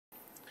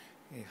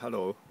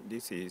Hello,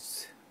 this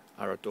is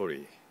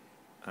Aratori,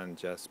 and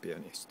jazz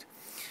pianist.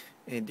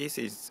 This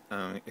is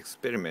an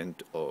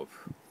experiment of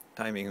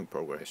timing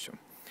progression.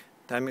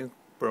 Timing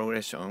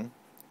progression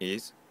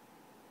is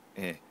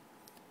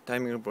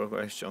timing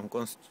progression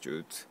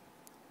constitutes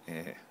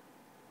a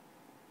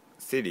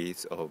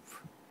series of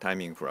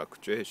timing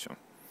fluctuation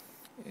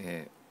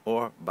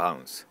or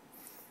bounce.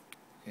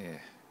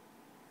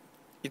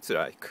 It's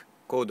like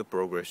chord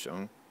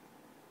progression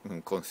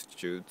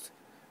constitutes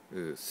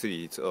a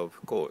series of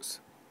chords.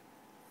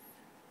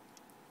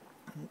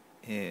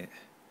 I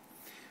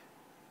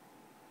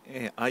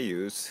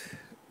use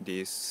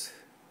this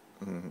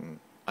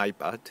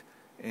iPad,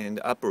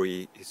 and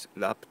Apply is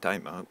lap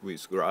timer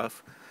with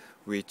graph,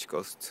 which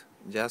costs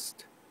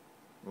just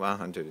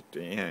 100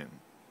 yen,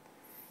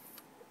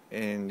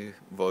 and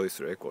voice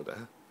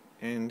recorder,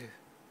 and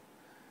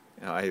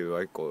I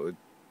record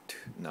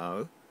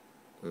now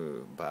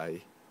by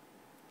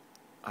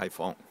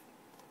iPhone.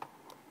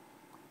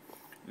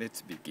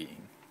 Let's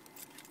begin.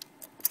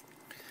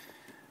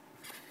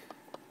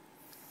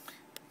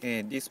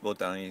 This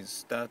button is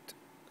start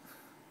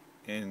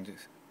and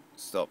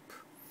stop.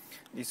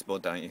 This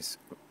button is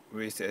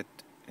reset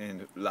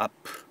and lap.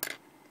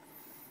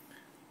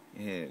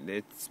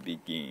 Let's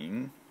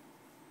begin.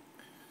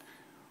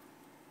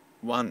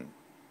 1,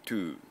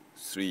 2,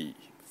 3,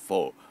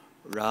 4.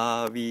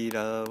ラビ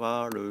ラ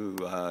ワル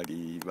ワ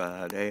リ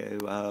ワレ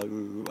ワ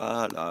ル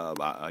ワラ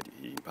ワ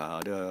リ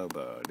バラ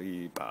バ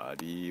リバ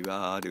リ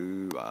ワ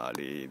ルワ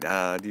リ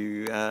ラ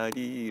ルワ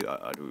リ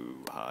ワル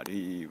ワ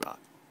リワ。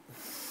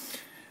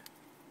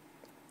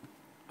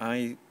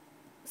I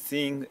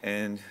sing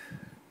and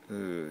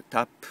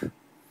tap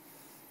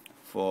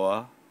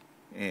for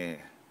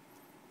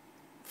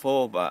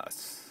 4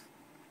 bars.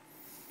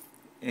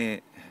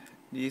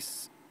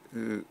 This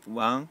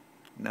 1,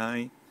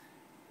 9,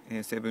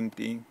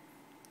 17,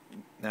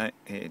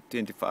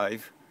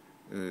 25,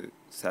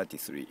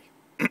 33.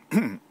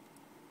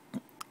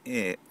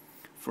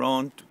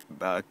 Front,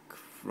 back,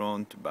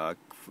 front, back,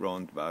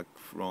 front, back,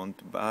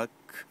 front, back.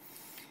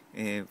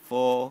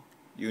 4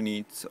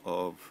 units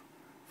of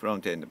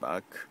front and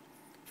back,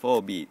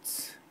 4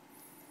 beats.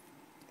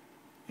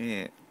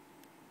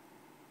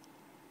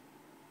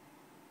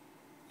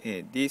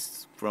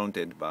 This front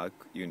and back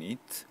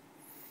unit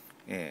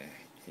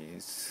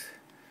is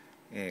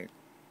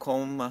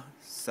comma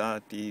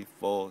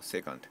 34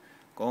 second,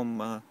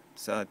 comma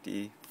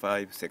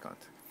 35 second,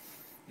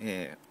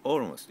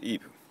 almost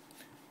even.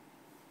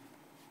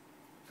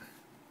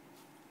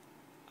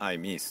 I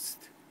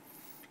missed.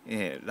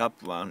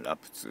 Lap 1, lap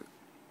 2.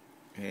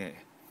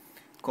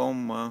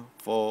 Comma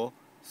 4,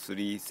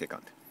 3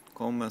 second,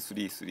 comma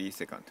 3, 3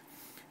 second.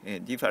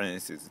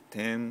 Difference is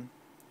 10,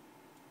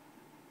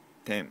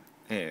 10,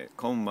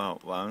 comma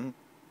 1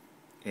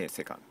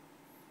 second.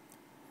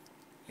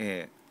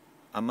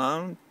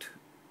 Amount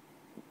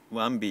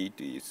 1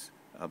 beat is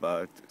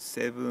about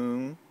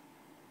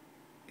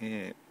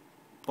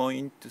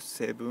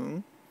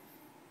 7.77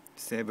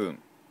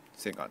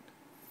 second.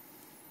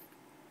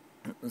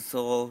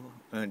 So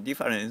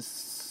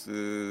difference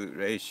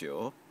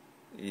ratio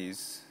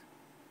is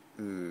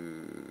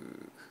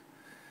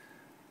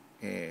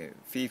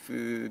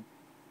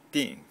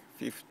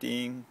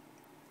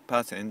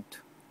 15%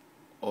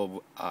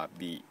 of a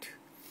beat.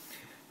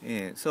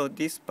 So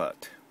this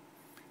part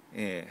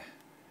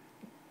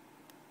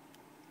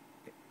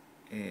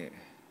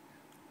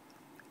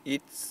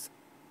it's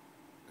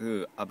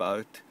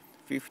about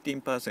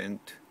 15%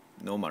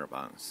 normal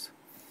bounce,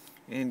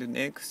 and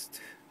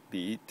next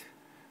beat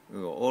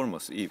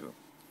almost even,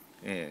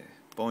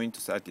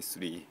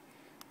 0.33,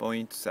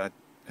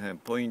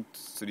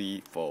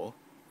 0.34,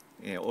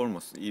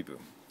 almost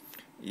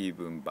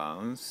even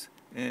bounce,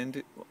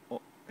 and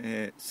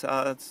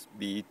third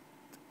beat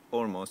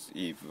almost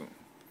even,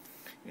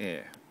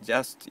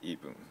 just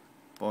even,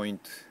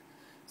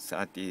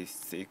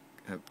 0.36,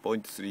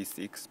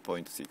 0.36,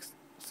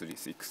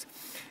 0.636,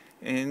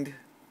 and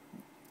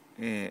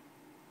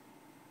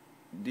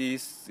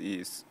this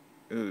is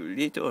a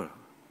little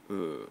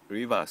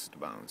reversed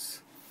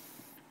bounce.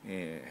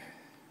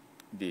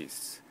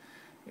 This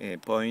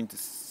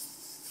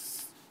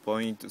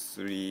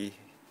 0.35,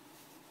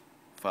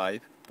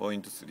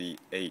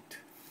 0.38,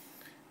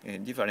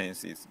 and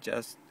difference is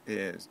just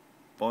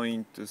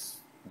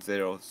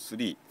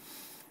 0.03.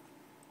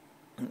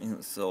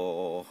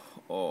 So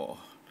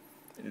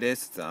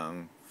less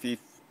than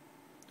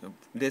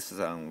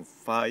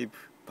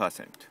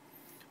 5%.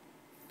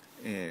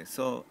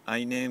 So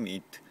I name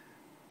it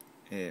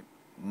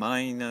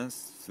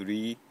minus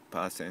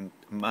 3%,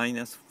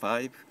 minus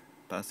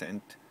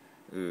 5%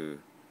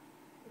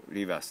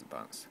 reverse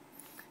bounce,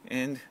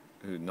 and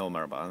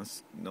normal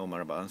bounce,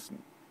 normal bounce,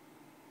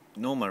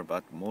 normal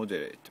but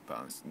moderate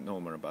bounce,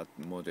 normal but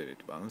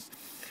moderate bounce,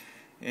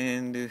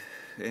 and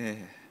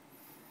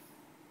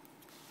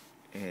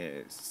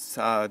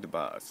third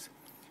bars,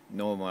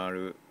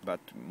 normal but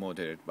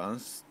moderate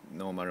bounce,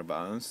 normal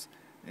bounce,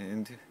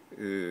 and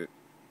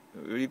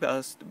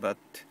reversed but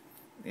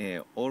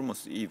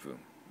almost even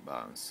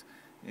bounce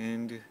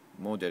and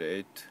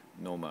moderate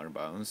normal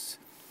bounce,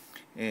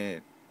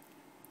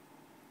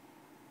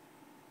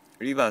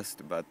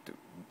 reversed but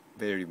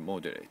very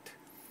moderate.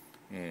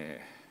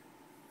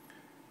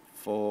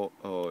 For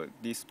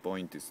this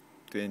point is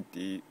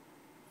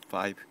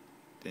 25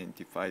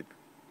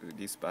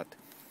 this part,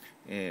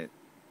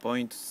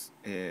 points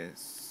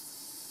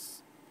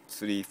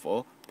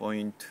 34,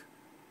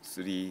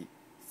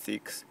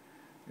 0.36,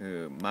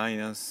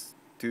 minus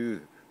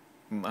 2,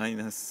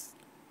 minus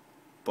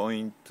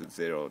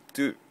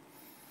 0.02,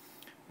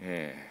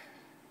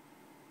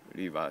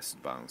 reverse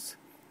bounce,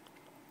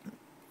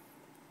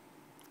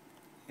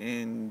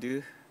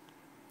 and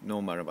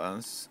normal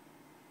bounce,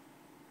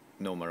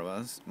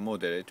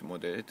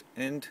 moderate,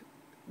 and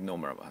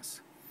normal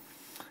bounce.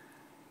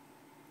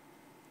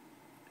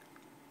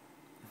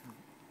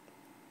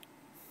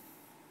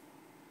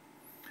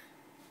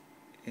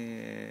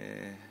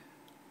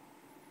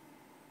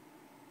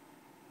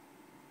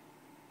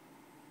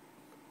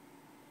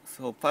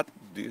 So what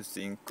do you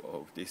think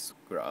of this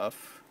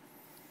graph?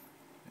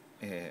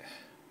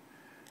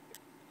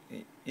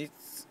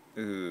 It's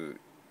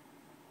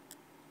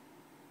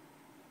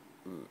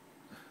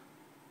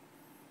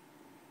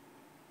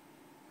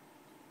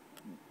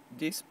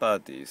this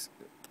part is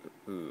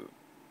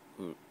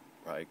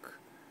like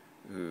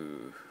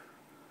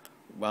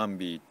 1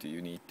 beat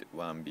unit,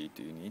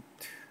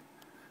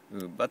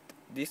 but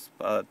this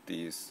part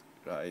is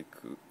like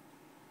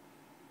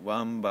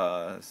 1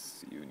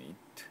 bars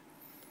unit,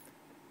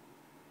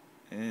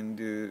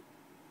 and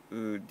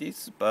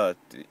this part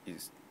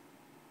is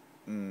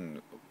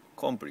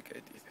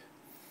complicated,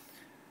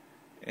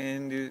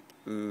 and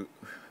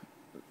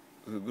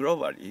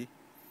globally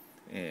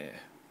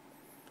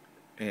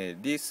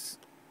this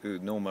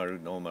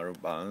normal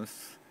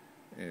bounce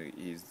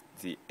is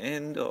the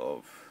end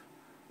of,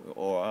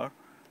 or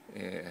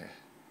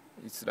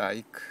it's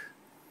like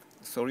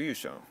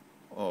solution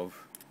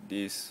of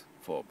these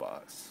 4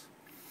 bars.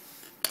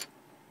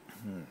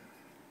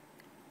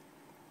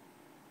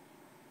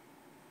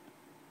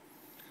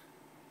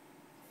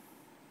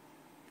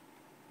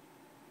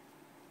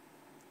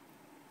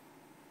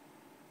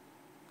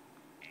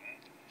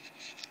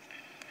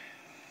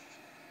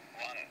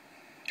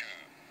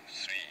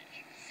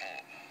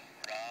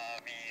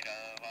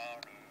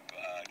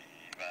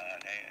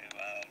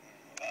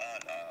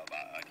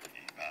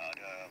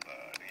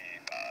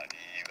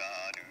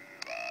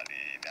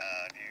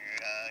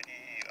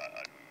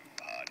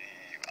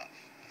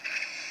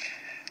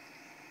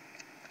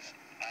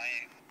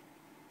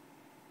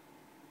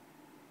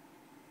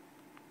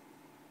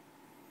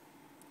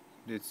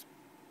 Let's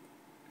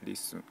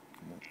listen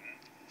more. 1,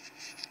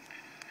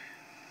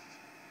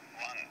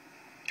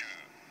 2,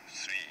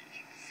 3,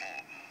 4.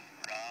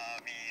ラ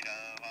ビラワ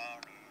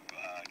ル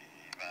ワリ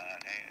バ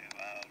レ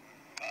ワル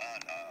ワ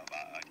ラ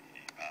バリ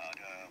バラ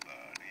バ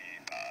リ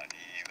バリ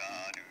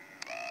ワル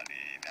ワリ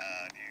ラ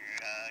リラ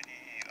リ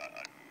ワル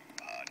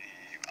ワリ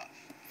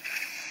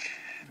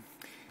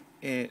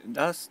ワ。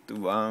Last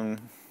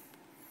one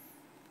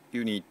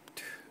unit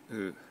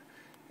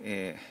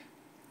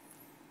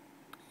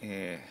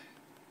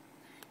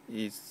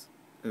is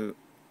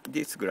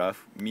this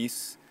graph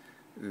miss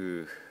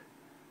 2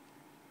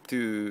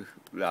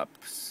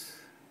 laps.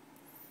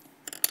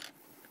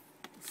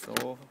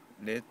 So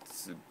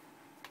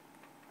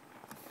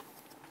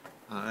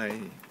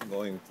I'm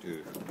going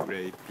to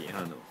play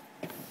piano.